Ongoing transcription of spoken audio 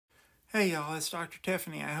Hey y'all, it's Dr.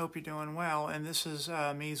 Tiffany. I hope you're doing well. And this is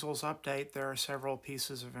a measles update. There are several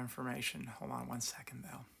pieces of information. Hold on one second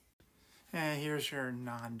though. And here's your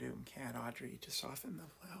non-doom cat, Audrey, to soften the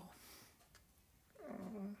blow.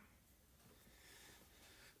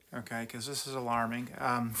 Okay, because this is alarming.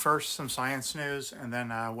 First, some science news, and then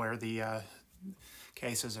where the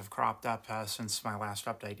cases have cropped up since my last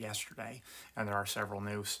update yesterday. And there are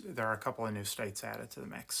a couple of new states added to the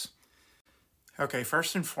mix. Okay,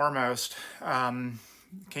 first and foremost,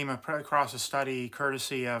 came across a study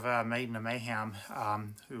courtesy of Mayhem,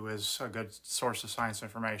 who is a good source of science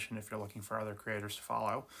information if you're looking for other creators to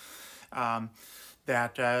follow,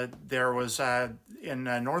 that there was, in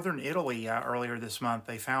northern Italy earlier this month,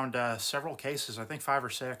 they found several cases, I think 5 or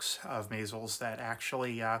 6, of measles that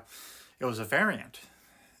actually, it was a variant.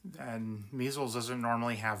 And measles doesn't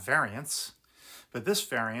normally have variants, but this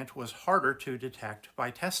variant was harder to detect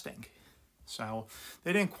by testing. So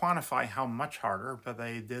they didn't quantify how much harder, but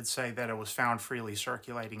they did say that it was found freely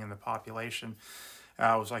circulating in the population.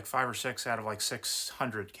 It was like 5 or 6 out of like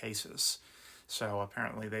 600 cases. So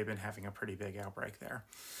apparently they've been having a pretty big outbreak there.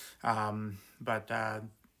 But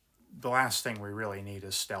the last thing we really need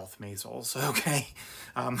is stealth measles, okay?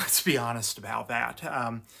 Let's be honest about that.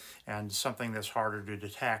 And something that's harder to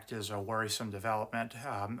detect is a worrisome development.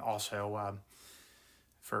 Also,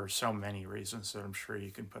 for so many reasons that I'm sure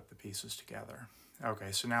you can put the pieces together.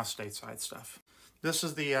 Okay, so now stateside stuff. This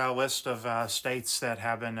is the list of states that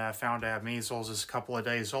have been found to have measles. It's a couple of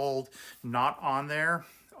days old. Not on there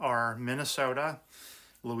are Minnesota,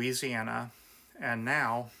 Louisiana, and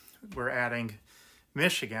now we're adding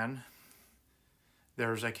Michigan.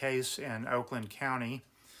 There's a case in Oakland County,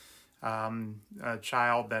 a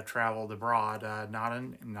child that traveled abroad, not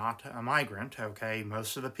a migrant, okay?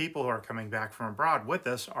 Most of the people who are coming back from abroad with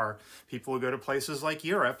this are people who go to places like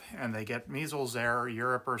Europe and they get measles there, or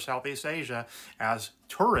Europe or Southeast Asia, as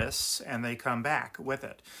tourists, and they come back with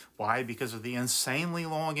it. Why? Because of the insanely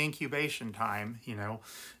long incubation time,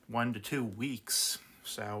 1 to 2 weeks.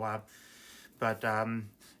 So,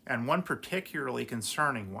 and one particularly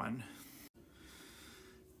concerning one,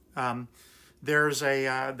 there's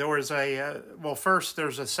a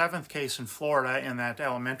 7th case in Florida in that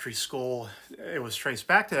elementary school. It was traced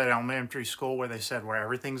back to that elementary school where they said, where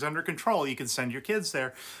everything's under control, you can send your kids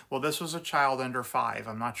there. Well, this was a child under 5.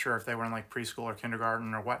 I'm not sure if they were in like preschool or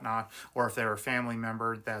kindergarten or whatnot, or if they were a family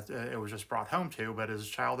member that it was just brought home to, but as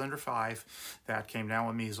a child under 5 that came down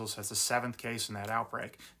with measles. That's the 7th case in that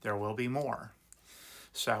outbreak. There will be more.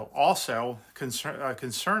 So also, a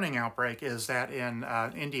concerning outbreak is that in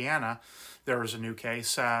Indiana, there was a new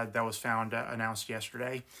case that was found, announced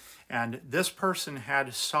yesterday. And this person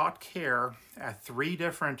had sought care at 3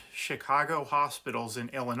 different Chicago hospitals in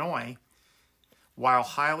Illinois while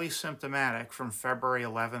highly symptomatic from February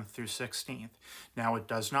 11th through 16th. Now, it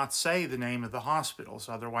does not say the name of the hospitals,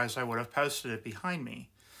 otherwise I would have posted it behind me.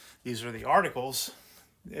 These are the articles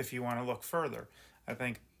if you want to look further. I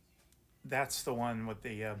think that's the one with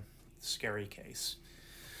the scary case.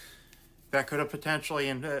 That could have potentially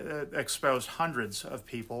exposed hundreds of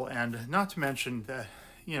people, and not to mention,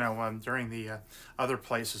 during the other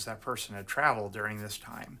places that person had traveled during this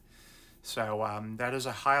time. So that is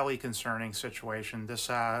a highly concerning situation.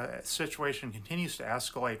 This situation continues to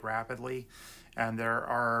escalate rapidly, and there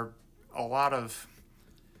are a lot of...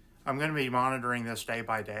 I'm going to be monitoring this day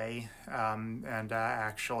by day and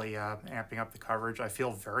actually amping up the coverage. I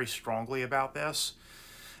feel very strongly about this.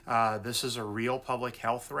 This is a real public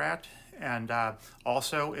health threat, and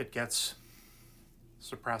also it gets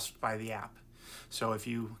suppressed by the app. So if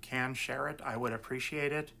you can share it, I would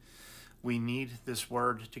appreciate it. We need this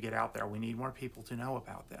word to get out there. We need more people to know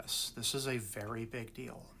about this. This is a very big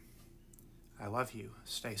deal. I love you.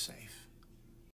 Stay safe.